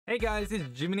Hey guys, it's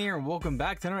GMAN here and welcome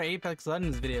back to another Apex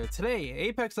Legends video. Today,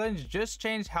 Apex Legends just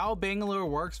changed how Bangalore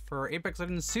works for Apex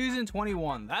Legends Season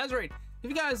 21. That's right, if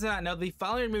you guys did not know, they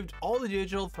finally removed all the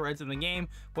digital threats in the game,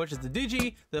 which is the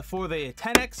Digi, the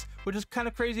 10x, which is kind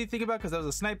of crazy to think about because that was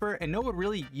a sniper and no one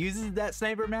really uses that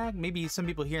sniper mag. Maybe some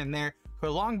people here and there who are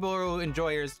longbow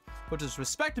enjoyers, which is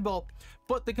respectable,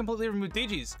 but they completely removed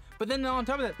Digis. But then on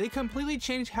top of that, they completely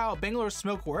changed how Bangalore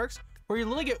smoke works, where you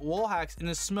literally get Wallhacks in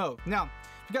the smoke. Now,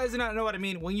 if you guys do not know what I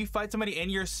mean, when you fight somebody in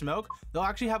your smoke, they'll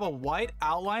actually have a white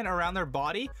outline around their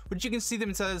body, which you can see them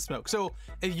inside the smoke. So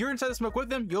if you're inside the smoke with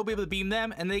them, you'll be able to beam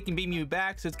them and they can beam you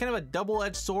back. So it's kind of a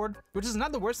double-edged sword, which is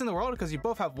not the worst in the world because you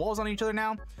both have walls on each other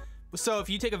now. So if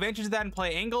you take advantage of that and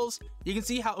play angles, you can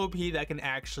see how OP that can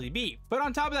actually be. But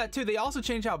on top of that too, they also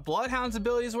changed how Bloodhound's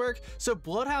abilities work. So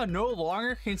Bloodhound no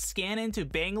longer can scan into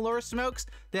Bangalore smokes.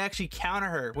 They actually counter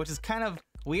her, which is kind of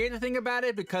weird to think about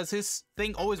it because his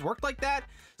thing always worked like that.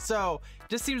 So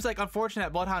just seems like unfortunate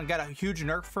that Bloodhound got a huge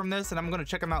nerf from this, and I'm going to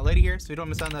check him out later here so you don't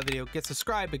miss out on that video. Get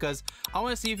subscribed because I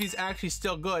want to see if he's actually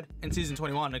still good in Season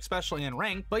 21, especially in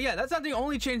rank. But yeah, that's not the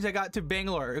only change I got to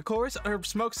Bangalore. Of course, her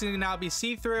smokes can now be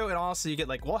see-through, and also you get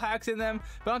like wall hacks in them.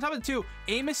 But on top of it too,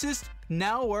 aim assist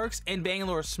now works in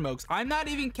Bangalore smokes. I'm not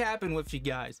even capping with you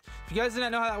guys. If you guys did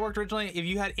not know how that worked originally, if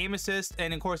you had aim assist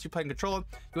and of course you're playing controller,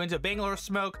 you went into a Bangalore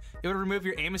smoke, it would remove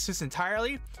your aim assist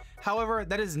entirely. However,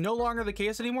 that is no longer the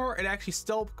case anymore. It actually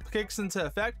still kicks into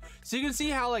effect. So you can see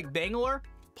how like Bangalore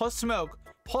plus smoke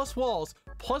plus walls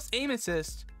plus aim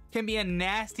assist can be a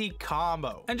nasty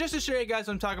combo. And just to show you guys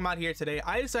what I'm talking about here today,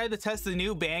 I decided to test the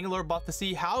new Bangalore buff to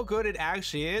see how good it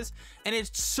actually is, and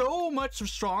it's so much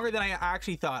stronger than I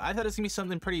actually thought. I thought it was gonna be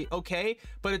something pretty okay,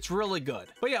 but it's really good.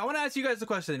 But yeah, I want to ask you guys a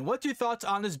question. What's your thoughts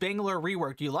on this Bangalore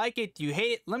rework? Do you like it? Do you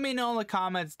hate it? Let me know in the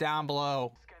comments down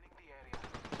below.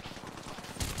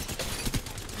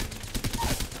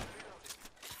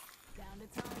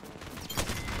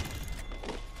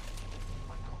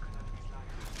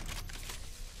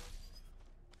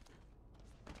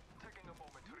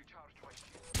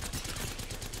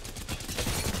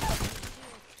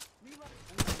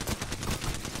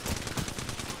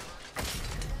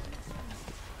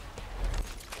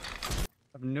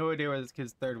 I have no idea where this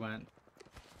kid's third went.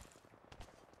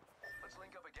 Let's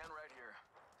link up again right here.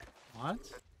 What?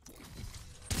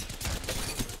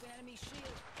 Enemy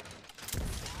shield.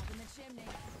 Out in the chimney.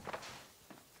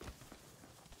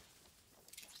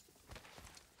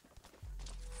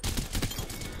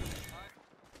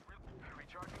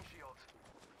 Recharging shields.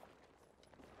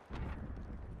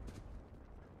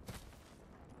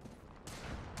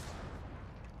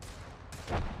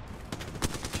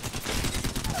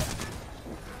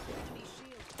 Enemy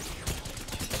shield.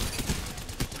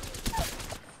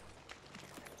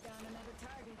 Down another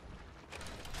target.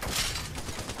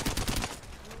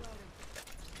 Reloading.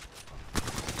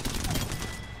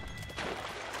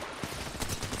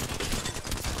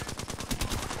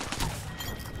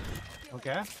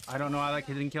 Okay, I don't know how that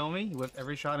kid didn't kill me with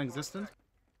every shot in existence.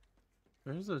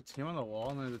 There's a team on the wall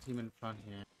and there's a team in front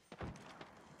here.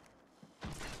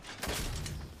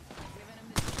 Giving him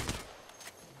the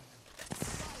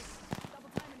double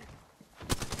timing it.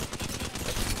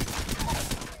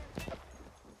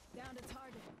 Down to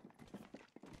target.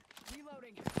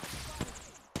 Reloading. Spotted.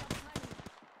 Double timing it.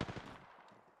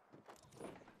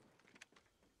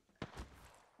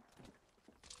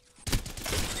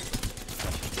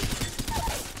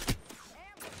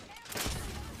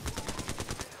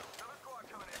 Another squad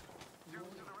coming in.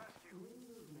 Dukes to the rescue.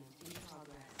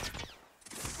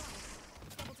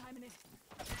 Double timing it.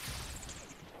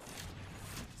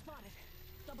 Spotted.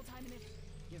 Double timing it.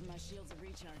 Give my shields a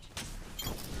recharge.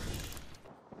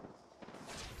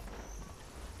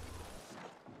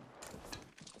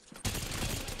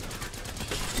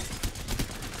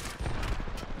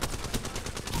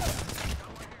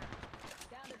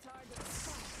 Down to target.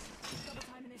 Spotted. Double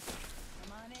timing it.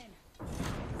 Come on in.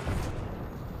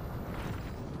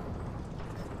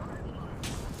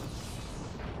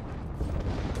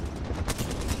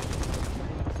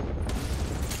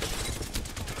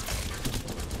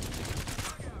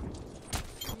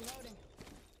 Reloading.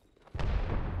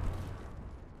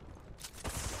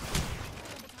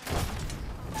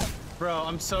 Bro,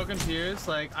 I'm so confused.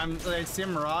 Like, I see a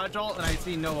Mirage ult and I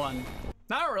see no one.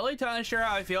 Not really totally sure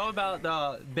how I feel about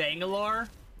the Bangalore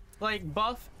like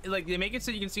buff. Like, they make it so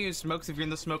you can see your smokes if you're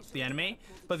in the smoke with the enemy,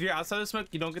 but if you're outside the smoke,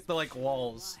 you don't get the like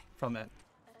walls from it.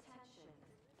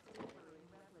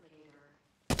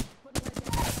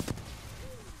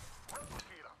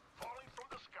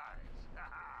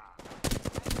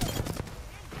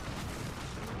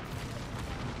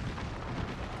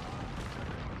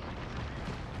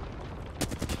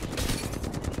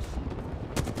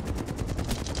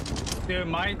 Dude,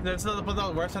 this is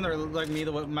the worst time they're like me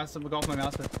to mess up, go off my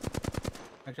mouse with.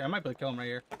 Actually, I might be able to kill him right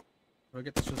here. If I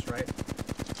get this just right.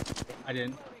 I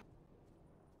didn't.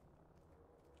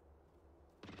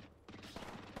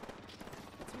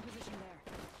 Let's reposition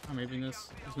there. I'm aping this.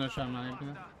 There's no shot I'm not aping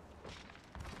it.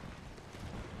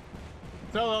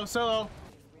 Solo, solo.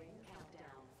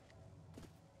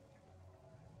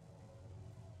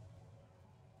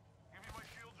 Give me my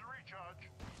shields to recharge.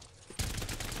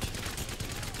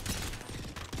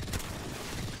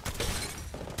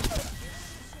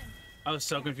 I was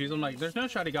so confused. I'm like, there's no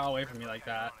shot he got away from me like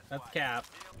that. That's cap.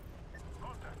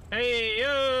 Hey,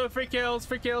 yo, free kills,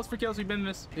 free kills, free kills. We've been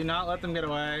this. Do not let them get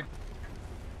away.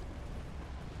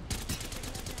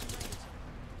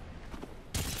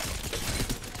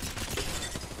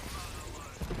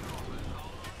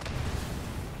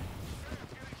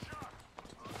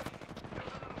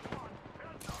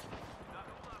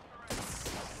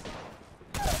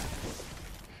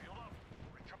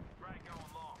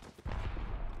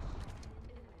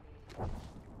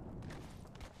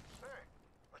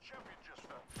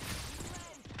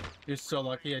 You're so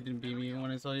lucky I didn't beat me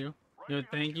when I saw you. Yo,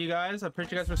 thank you guys. I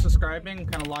appreciate you guys for subscribing. I'm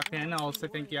kind of locked in. I'll say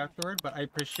thank you afterward, but I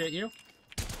appreciate you.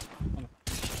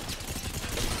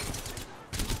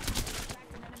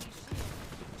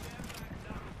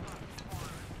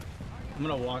 I'm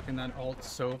gonna walk in that ult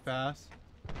so fast.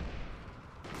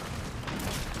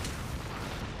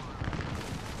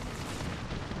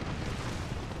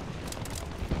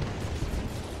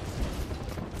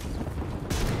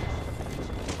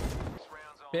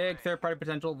 Big third-party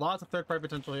potential. Lots of third-party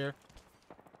potential here.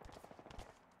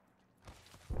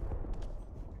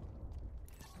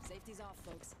 Safety's off,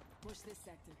 folks. Push this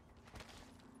sector.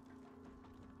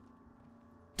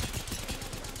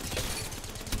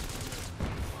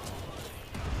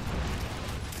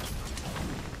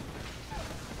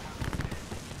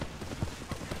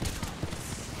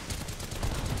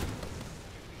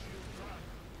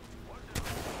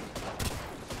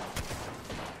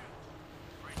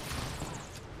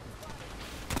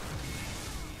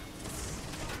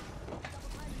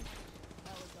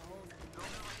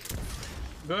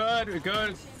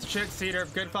 Good shit, Cedar.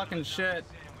 Good fucking shit.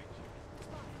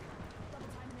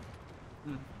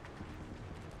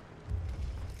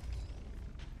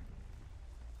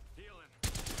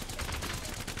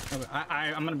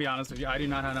 I'm gonna be honest with you. I do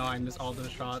not know I missed all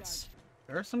those shots.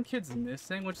 There are some kids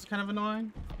missing, which is kind of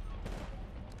annoying.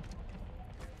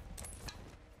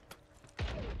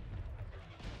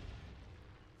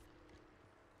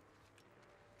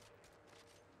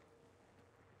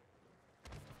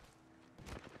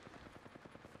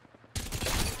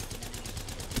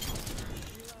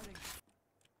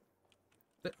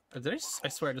 I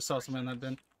swear I just saw someone in that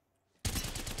bin.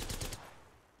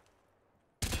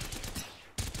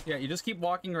 Yeah, you just keep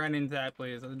walking right into that,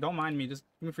 please. Don't mind me. Just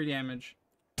give me free damage.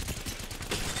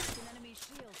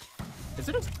 Is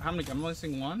it how many? I'm only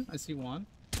seeing one. I see one.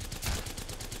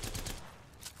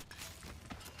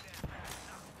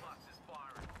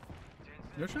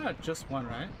 You're shot just one,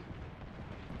 right?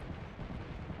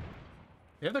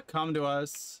 You have to come to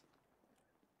us.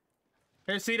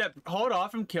 Here, see that. Hold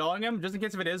off from killing him, just in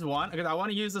case if it is one, because I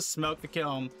want to use the smoke to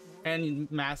kill him and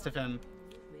mastiff him.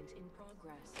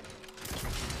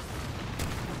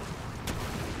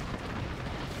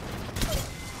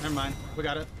 Never mind, we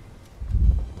got it.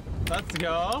 Let's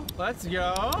go. Let's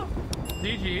go.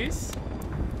 GG's.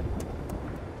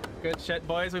 Good shit,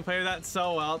 boys. We played that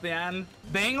so well at the end.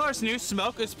 Bangalore's new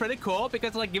smoke is pretty cool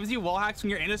because it like gives you wall hacks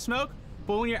when you're in a smoke,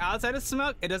 but when you're outside of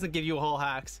smoke, it doesn't give you whole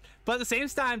hacks. But at the same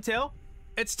time, too,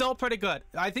 it's still pretty good.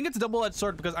 I think it's a double-edged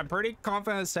sword because I'm pretty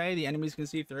confident to say the enemies can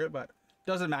see through it, but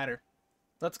doesn't matter.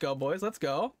 Let's go, boys. Let's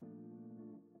go.